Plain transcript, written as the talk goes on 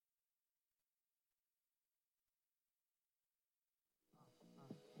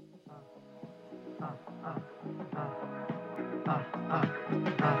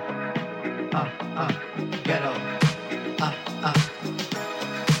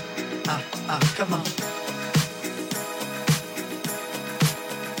come on. Come on.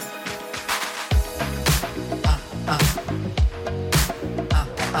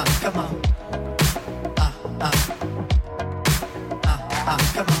 Come on.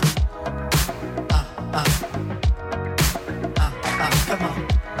 Come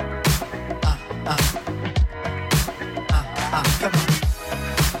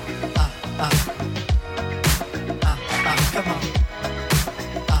on.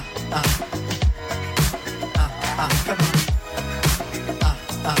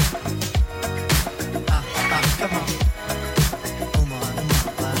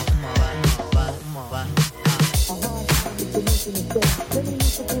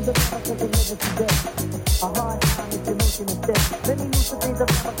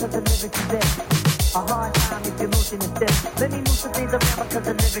 Let me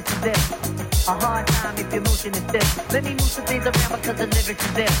move some things around because the lyrics is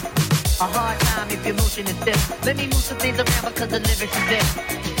there. A hard time if your motion is stiff. Let me move some things around because the lyrics is there.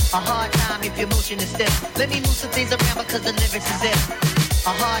 A hard time if your motion is stiff. Let me move some things around because the lyrics is there.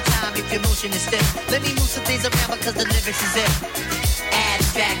 A hard time if your motion is stiff. Let me move some things around because the lyrics is there.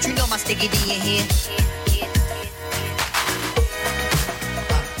 Abstract, you know my sticky D in here.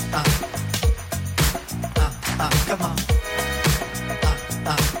 Come on.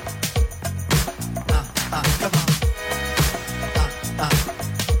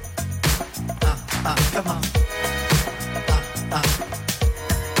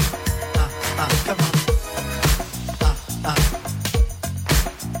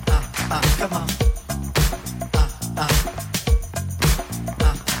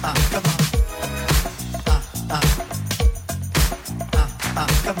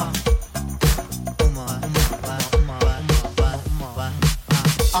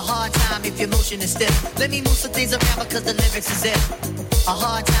 Is stiff. Let me move some things around because the lyrics is there. A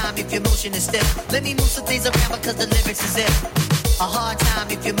hard time if your motion is stiff. Let me move some things around because the lyrics is there. A hard time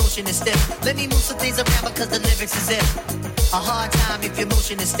if your motion is stiff. Let me move some things around because the lyrics is there. A hard time if your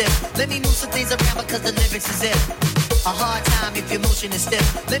motion is stiff. Let me move some things around because the lyrics is there. A hard time if your motion is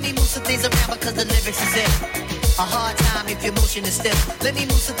stiff. Let me move some things around because the lyrics is there. A hard time if your motion is stiff. Let me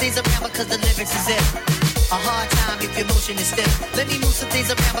move some things around because the lyrics is there. A hard time if your motion is stiff. Let me move some things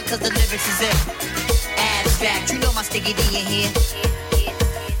around because the lyrics is there. Abstract, you know my sticky D in here.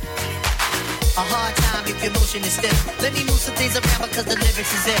 A hard time if your motion is stiff. Let me move some things around because the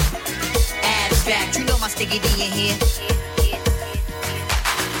lyrics is there. Abstract, you know my sticky D in here.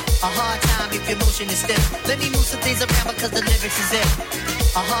 A hard time if your motion is stiff. Let me move some things around because the lyrics is there.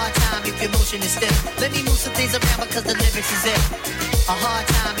 A hard time if your motion is stiff. Let me move some things around because the lyrics is there. A hard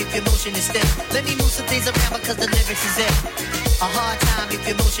time if your motion is stiff. Let me move some things around because the lyrics is there. A hard time if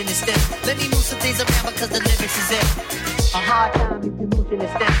your motion is stiff. Let me move some things around because the lyrics is there. A hard time if your motion is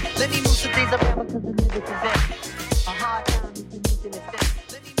stiff. Let me move some things around because the lyrics is there. A hard time if your motion is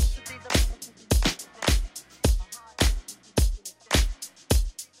stiff. Let me move some things around because the lyrics is there.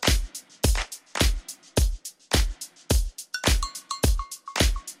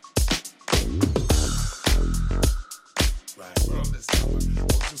 Right, well, this time,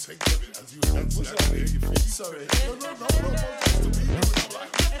 I'll just take it as you were dancing. I can hear your feet. Sorry. No. Just to be here, I'm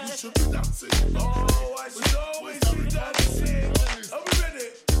like, you should be dancing. Oh, I should always be dancing. Are we ready?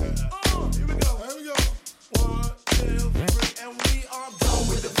 Here we go. 1, 2, 3, and we are going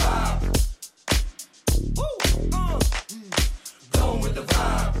with the vibe. Woo! Going with the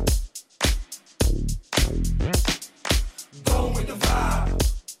vibe. Going with the vibe.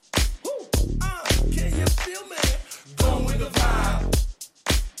 Woo! Can you feel me? Going with the vibe.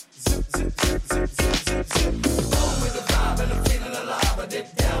 Zip, zip, zip, zip, zip, zip, zip. Going with the vibe and I'm feeling alive. I dip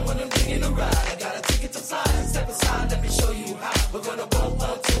down when I'm digging a ride. I got a ticket to fly. Step aside, let me show you how. We're gonna roll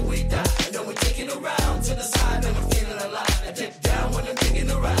until we die. And then we're taking a ride to the side and I'm feeling alive. I dip down when I'm digging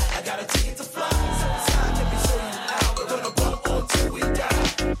a ride. I got a ticket to fly. Step aside, let me show you how. We're gonna roll until we die.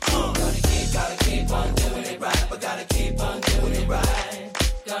 Gotta keep on doing it right. But gotta keep on doing it right.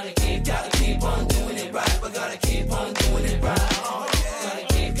 Gotta keep on doing it right. But gotta keep on doing it right. Gotta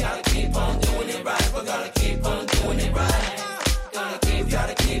keep on doing it right. But gotta keep on doing it right.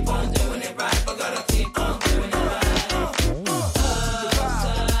 Gotta keep on doing it right. But gotta keep on doing it right.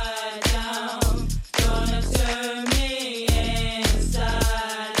 Upside down, gonna turn me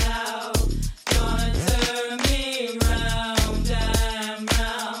inside out. Gonna turn me round and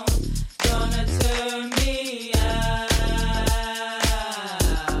round. Gonna turn me out.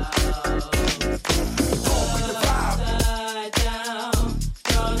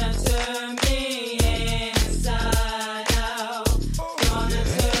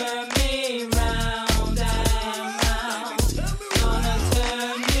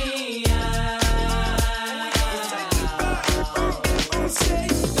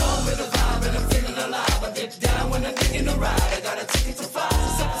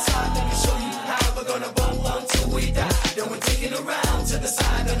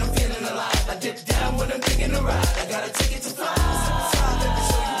 sign that I'm feeling alive. I dip down when I'm digging a ride. I got a ticket to fly. Step aside, let me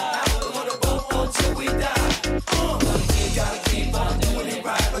show you how we're on the boat until we die. You gotta keep on doing it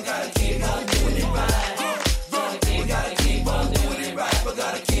right. We gotta keep on doing it right. We gotta keep on doing it right. We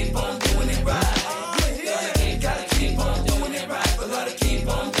gotta keep on doing it right. Gotta keep on doing it right. We gotta keep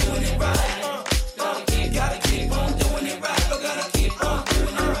on doing it right. Gotta keep on doing it right. We gotta keep on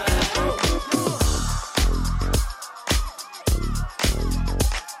doing it right.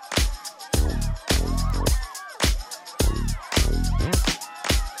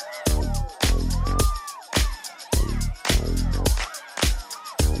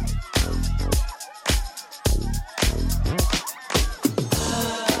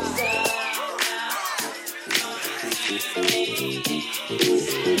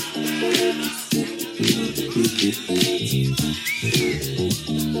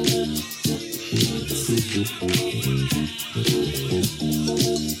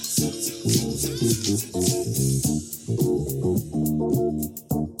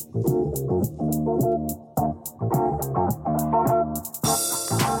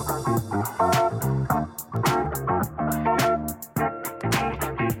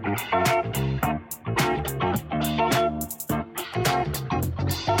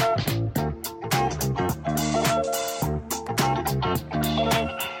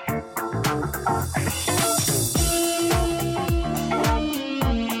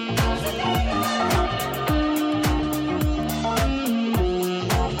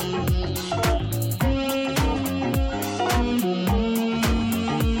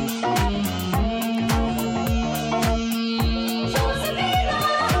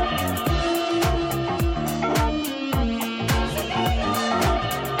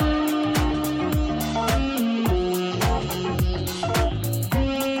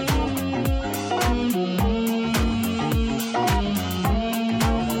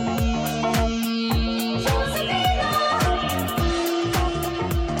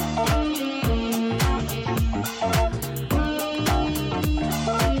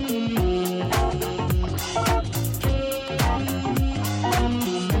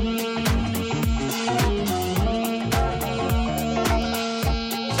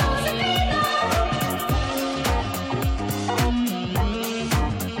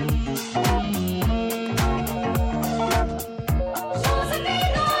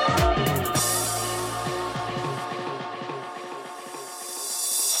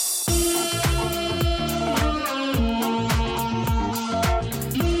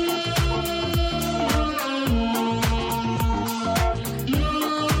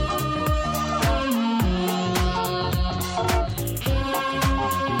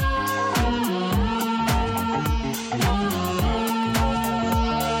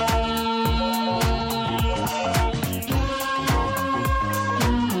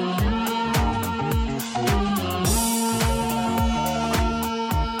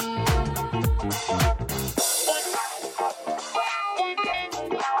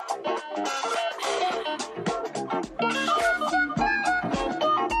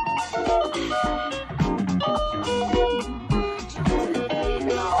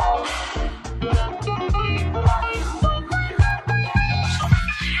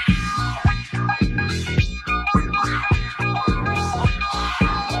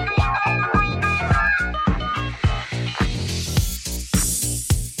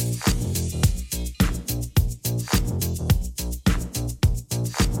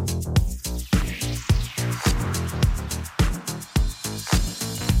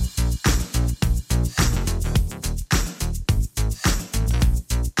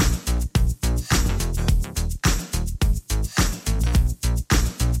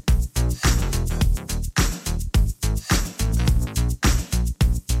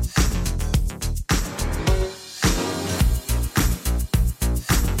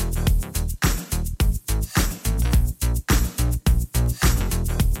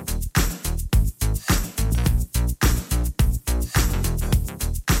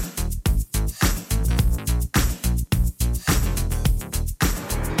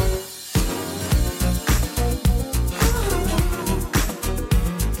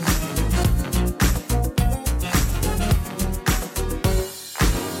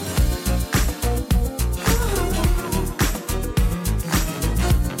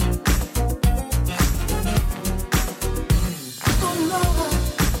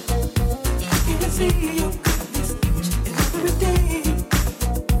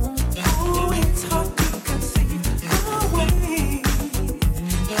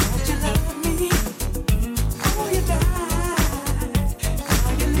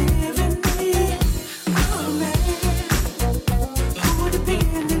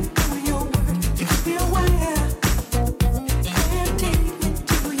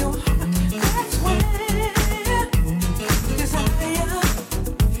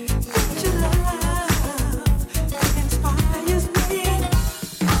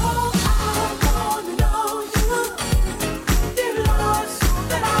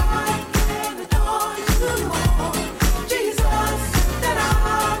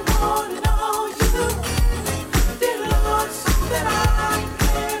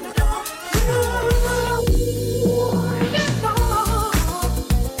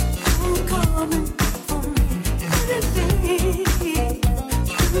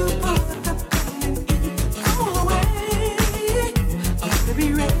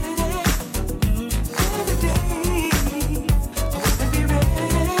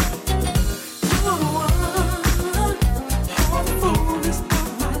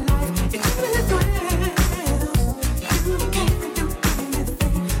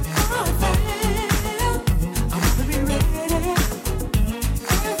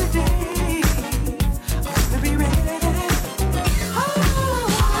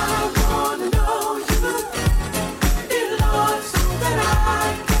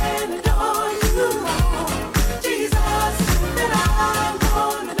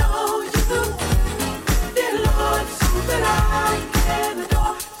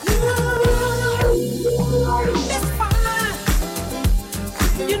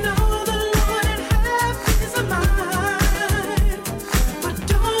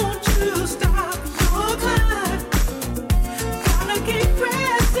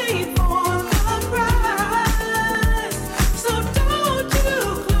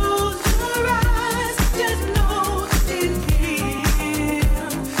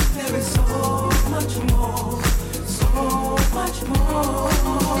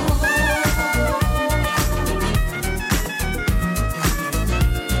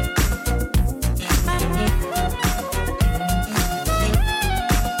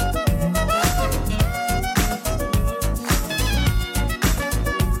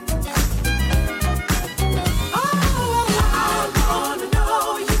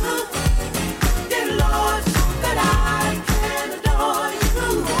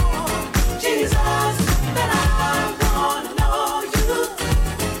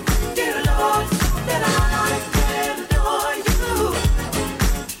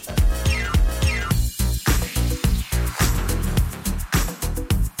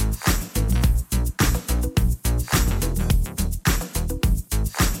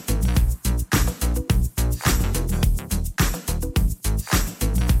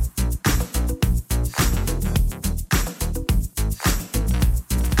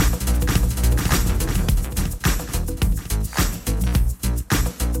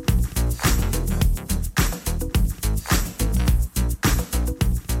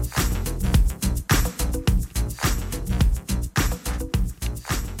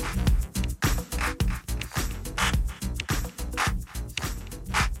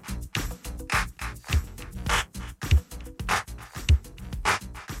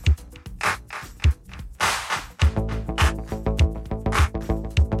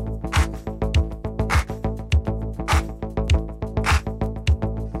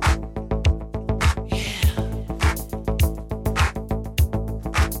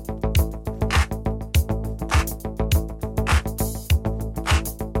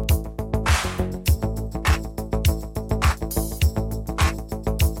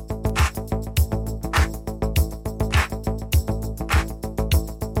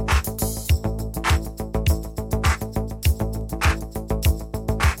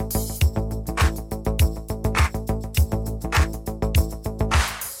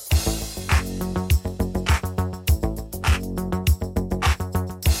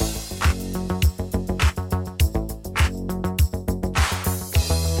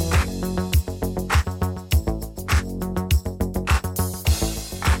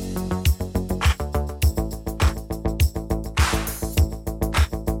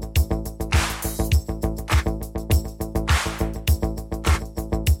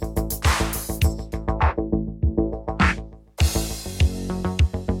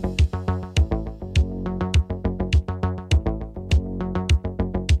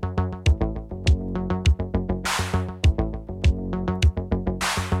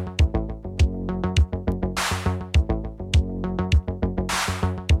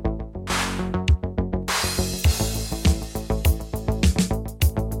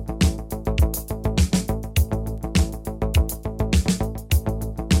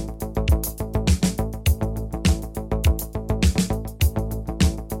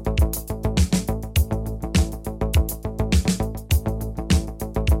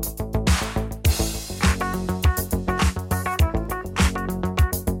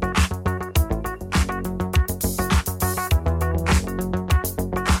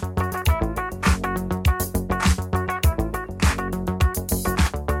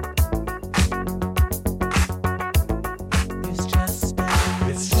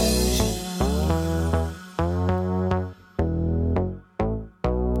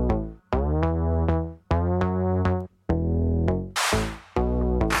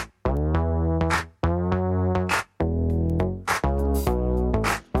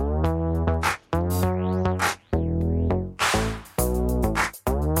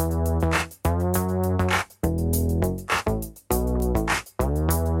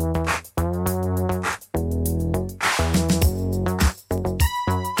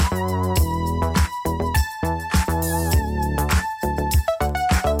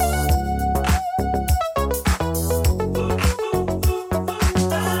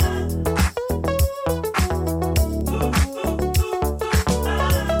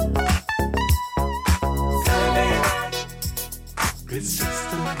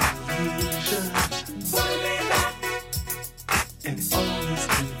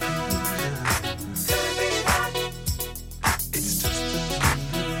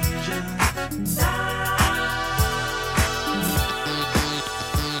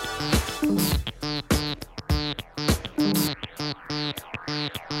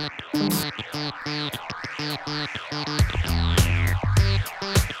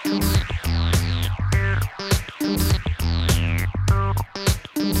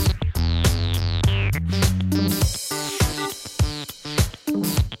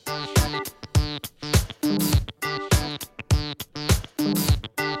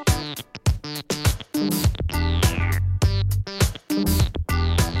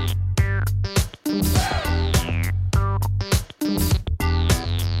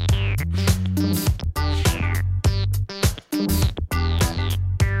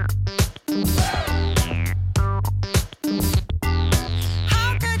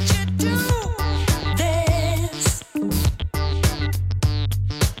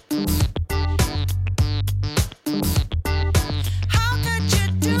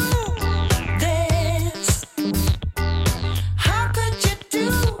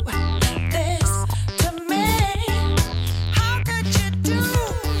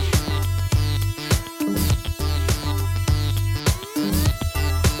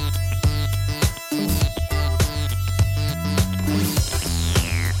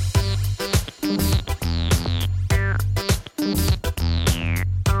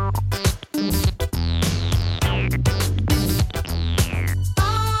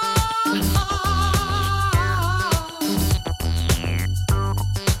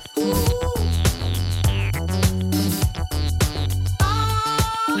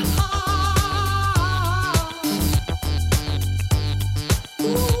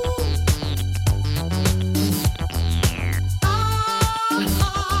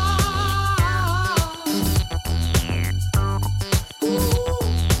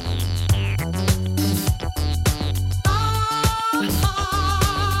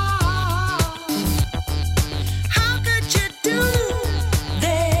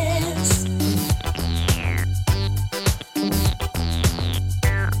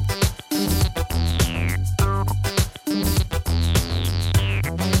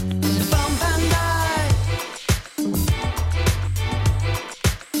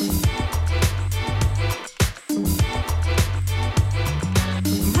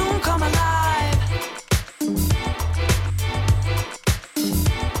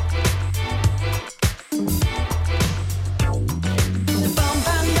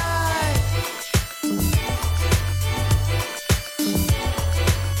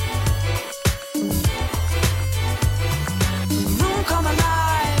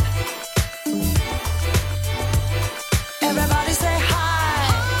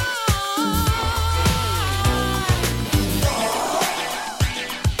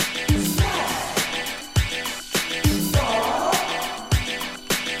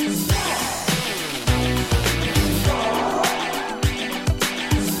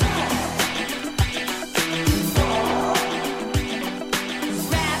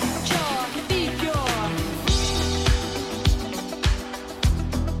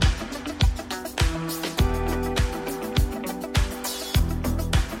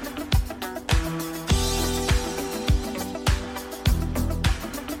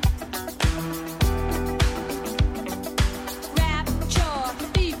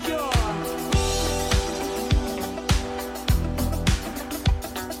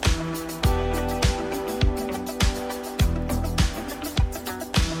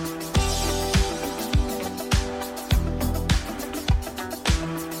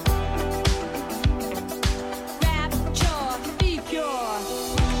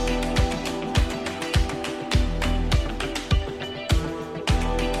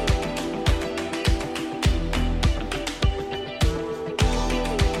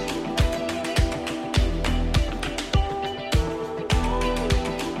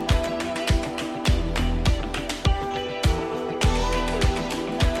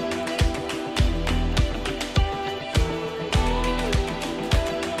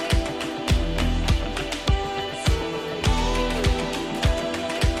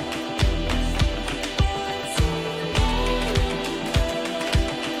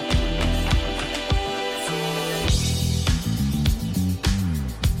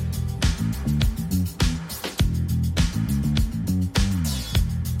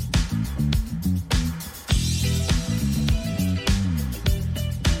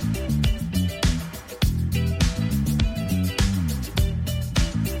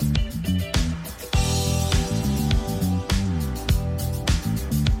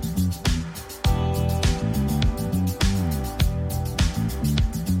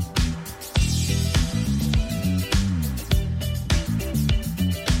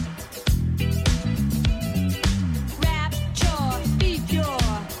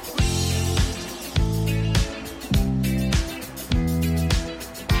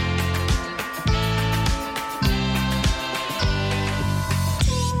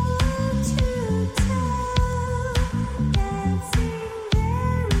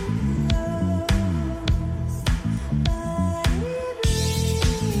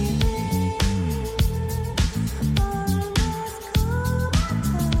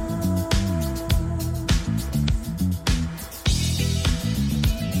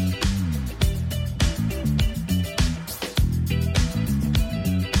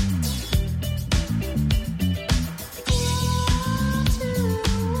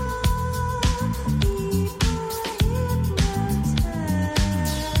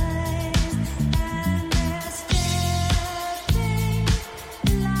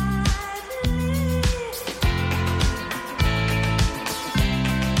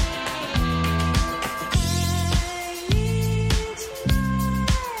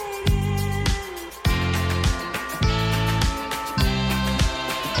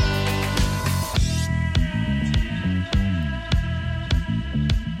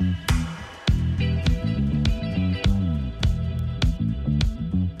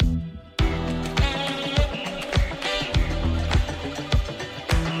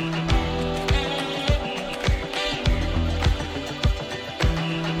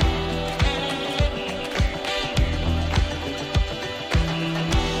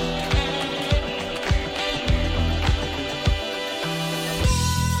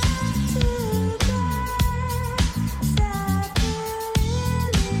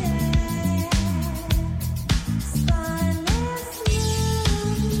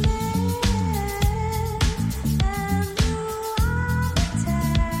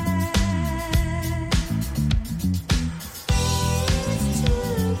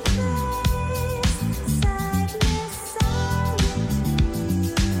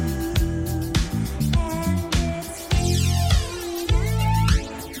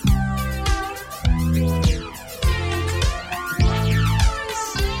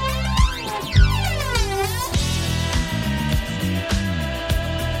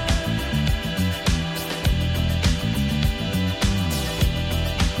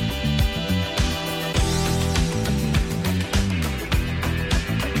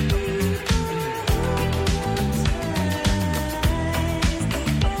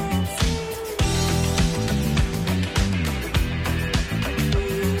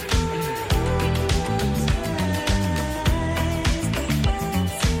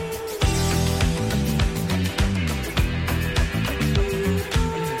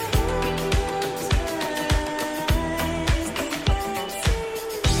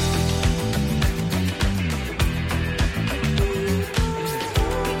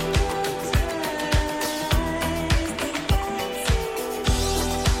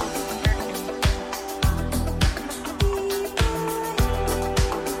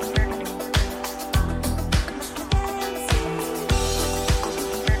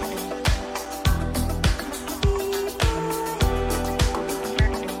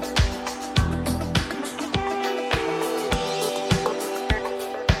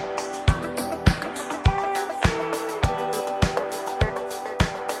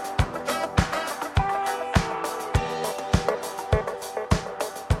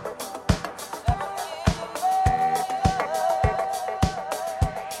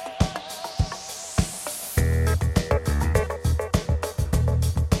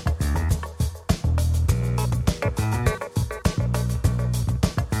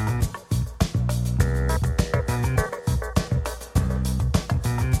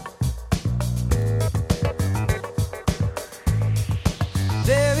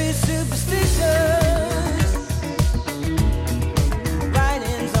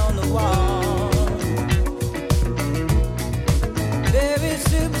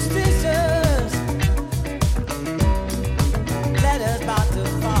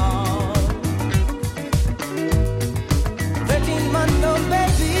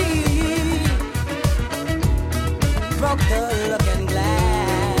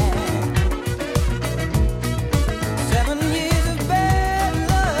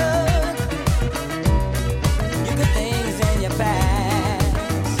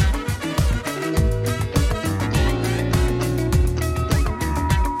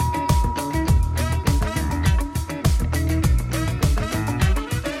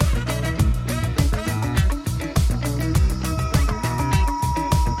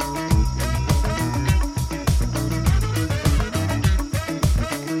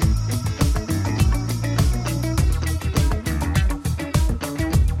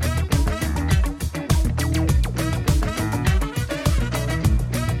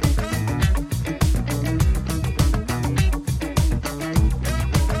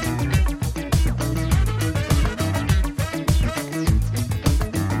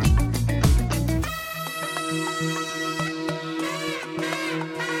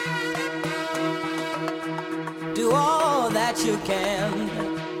 Keep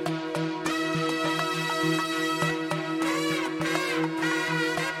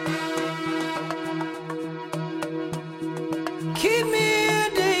me a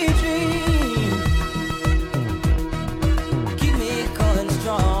daydream, keep me going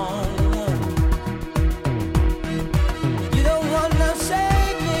strong. You don't want to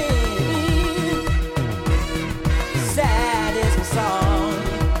save me, sad is the song.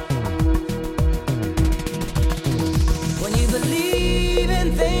 When you believe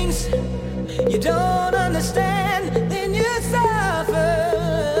in things you don't understand, then you suffer.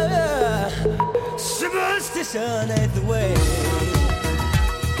 Superstition ain't the way.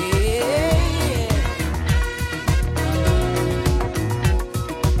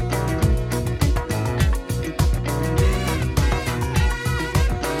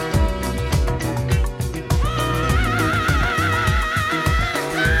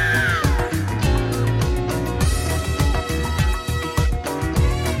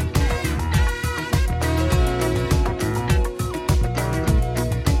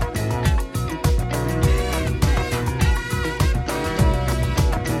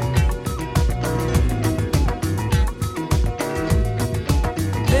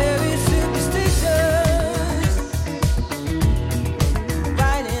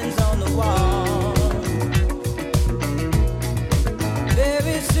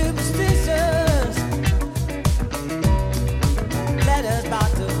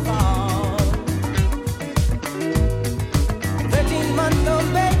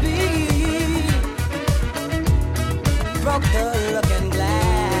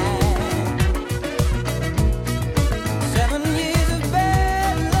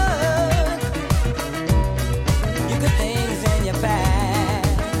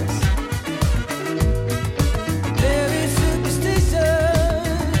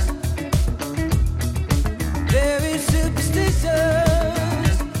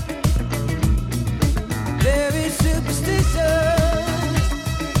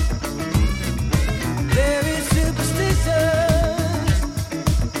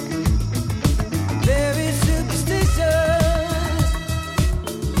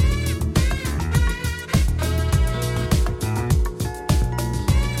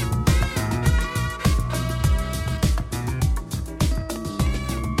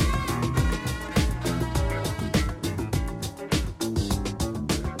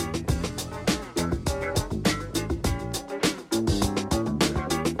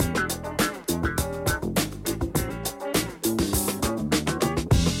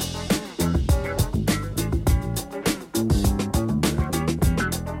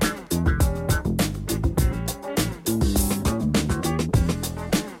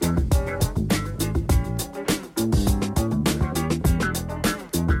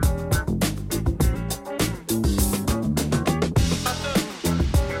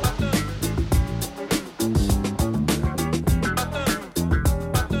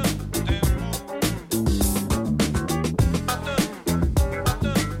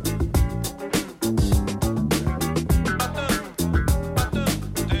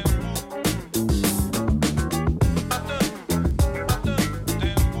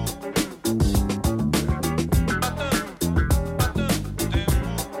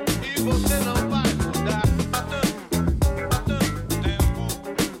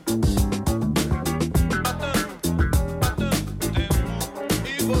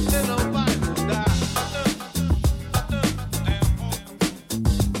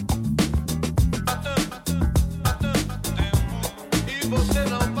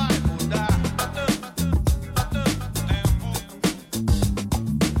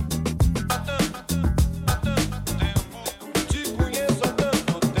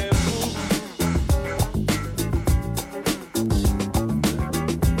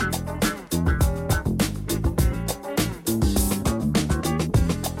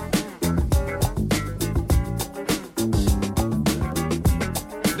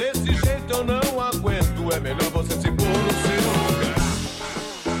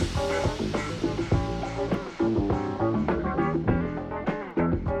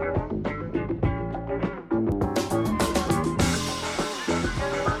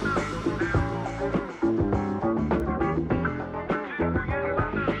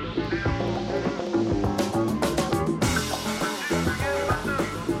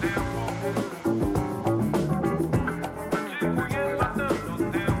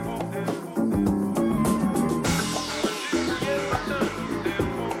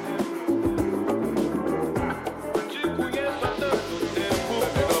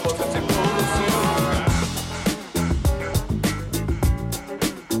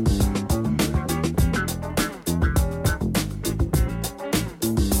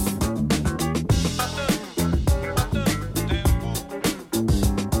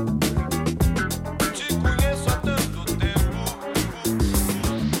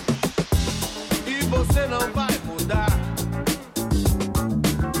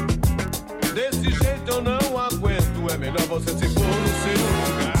 melhor você se for no seu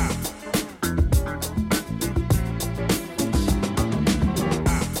lugar.